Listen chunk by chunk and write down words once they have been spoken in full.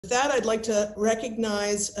With that, I'd like to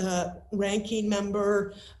recognize Ranking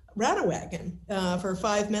Member Radewagen for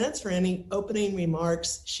 5 minutes for any opening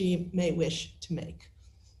remarks she may wish to make.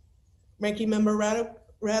 Ranking Member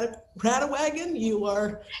Radewagen, you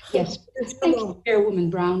are. Yes, thank you, Chairwoman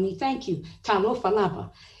Brownlee. Thank you. Talofa lava.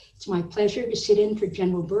 It's my pleasure to sit in for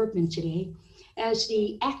General Bergman today as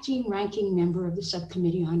the acting ranking member of the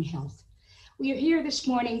Subcommittee on Health. We are here this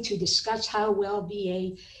morning to discuss how well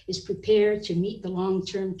VA is prepared to meet the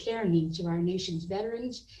long-term care needs of our nation's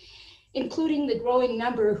veterans, including the growing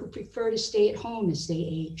number who prefer to stay at home as they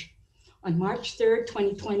age. On March 3rd,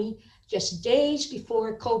 2020, just days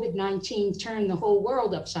before COVID-19 turned the whole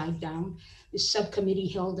world upside down, this subcommittee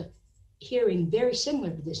held a hearing very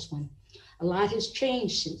similar to this one. A lot has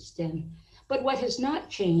changed since then, but what has not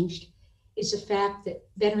changed is the fact that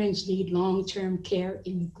veterans need long-term care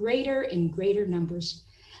in greater and greater numbers,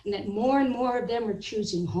 and that more and more of them are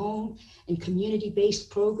choosing home and community-based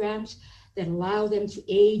programs that allow them to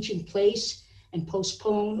age in place and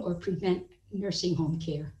postpone or prevent nursing home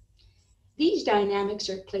care. These dynamics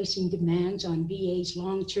are placing demands on VA's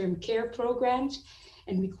long-term care programs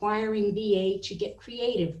and requiring VA to get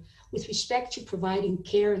creative with respect to providing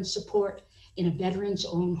care and support in a veteran's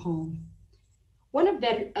own home. One of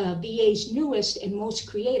VA's newest and most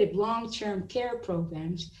creative long-term care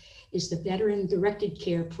programs is the Veteran-Directed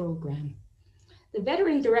Care Program. The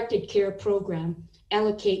Veteran-Directed Care Program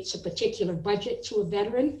allocates a particular budget to a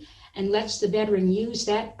veteran and lets the veteran use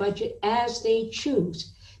that budget as they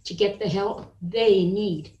choose to get the help they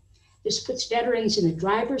need. This puts veterans in the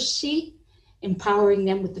driver's seat, empowering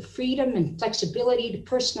them with the freedom and flexibility to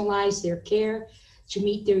personalize their care to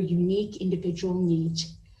meet their unique individual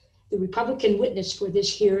needs. The Republican witness for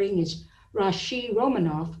this hearing is Rashi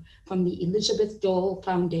Romanoff from the Elizabeth Dole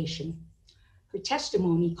Foundation. Her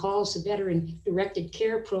testimony calls the Veteran-Directed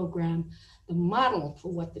Care Program the model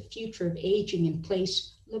for what the future of aging in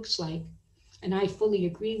place looks like, and I fully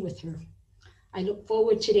agree with her. I look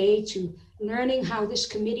forward today to learning how this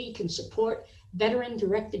committee can support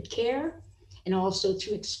veteran-directed care, and also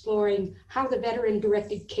to exploring how the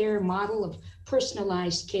veteran-directed care model of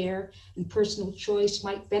personalized care and personal choice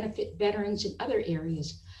might benefit veterans in other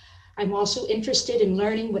areas. I'm also interested in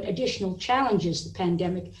learning what additional challenges the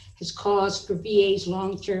pandemic has caused for VA's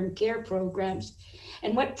long-term care programs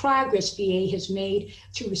and what progress VA has made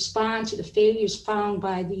to respond to the failures found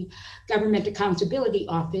by the Government Accountability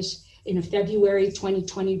Office in a February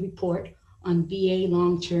 2020 report on VA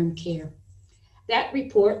long-term care. That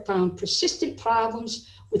report found persistent problems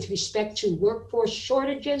with respect to workforce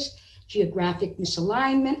shortages, geographic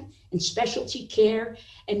misalignment, and specialty care,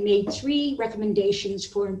 and made 3 recommendations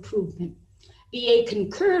for improvement. VA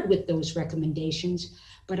concurred with those recommendations,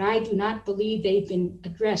 but I do not believe they've been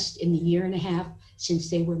addressed in the year and a half since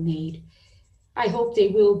they were made. I hope they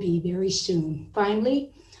will be very soon.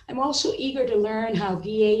 Finally, I'm also eager to learn how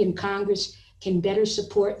VA and Congress can better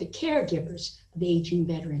support the caregivers of aging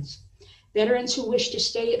veterans. Veterans who wish to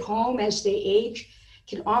stay at home as they age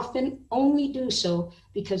can often only do so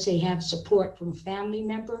because they have support from a family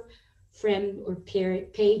member, friend, or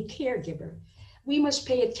paid caregiver. We must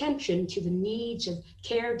pay attention to the needs of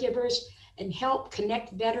caregivers and help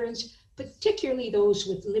connect veterans, particularly those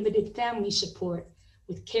with limited family support,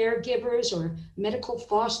 with caregivers or medical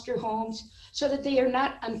foster homes, so that they are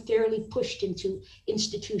not unfairly pushed into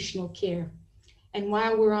institutional care. And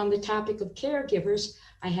while we're on the topic of caregivers,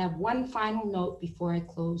 I have one final note before I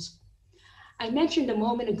close. I mentioned a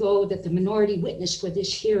moment ago that the minority witness for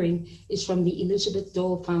this hearing is from the Elizabeth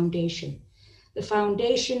Dole Foundation. The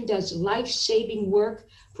foundation does life-saving work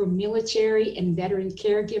for military and veteran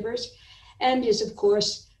caregivers and is, of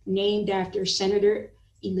course, named after Senator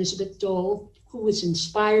Elizabeth Dole, who was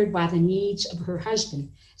inspired by the needs of her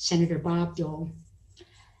husband, Senator Bob Dole.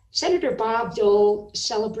 Senator Bob Dole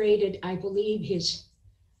celebrated, I believe, his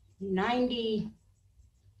 97th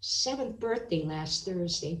birthday last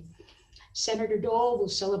Thursday. Senator Dole will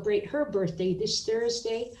celebrate her birthday this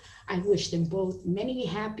Thursday. I wish them both many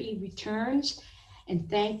happy returns and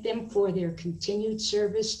thank them for their continued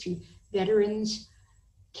service to veterans,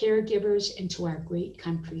 caregivers, and to our great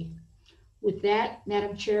country. With that,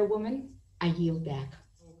 Madam Chairwoman, I yield back.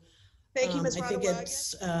 Thank you, Ms.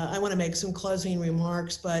 Radewagen. I want to make some closing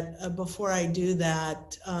remarks, but before I do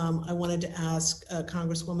that, I wanted to ask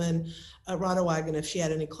Congresswoman Radewagen if she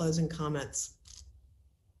had any closing comments.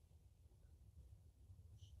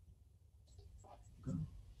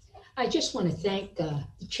 I just want to thank the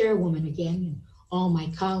chairwoman again and all my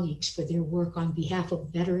colleagues for their work on behalf of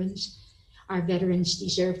veterans. Our veterans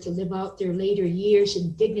deserve to live out their later years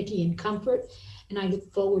in dignity and comfort, and I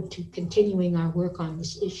look forward to continuing our work on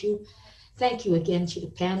this issue. Thank you again to the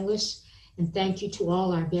panelists, and thank you to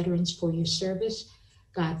all our veterans for your service.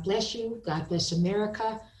 God bless you. God bless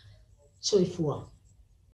America. Soy full.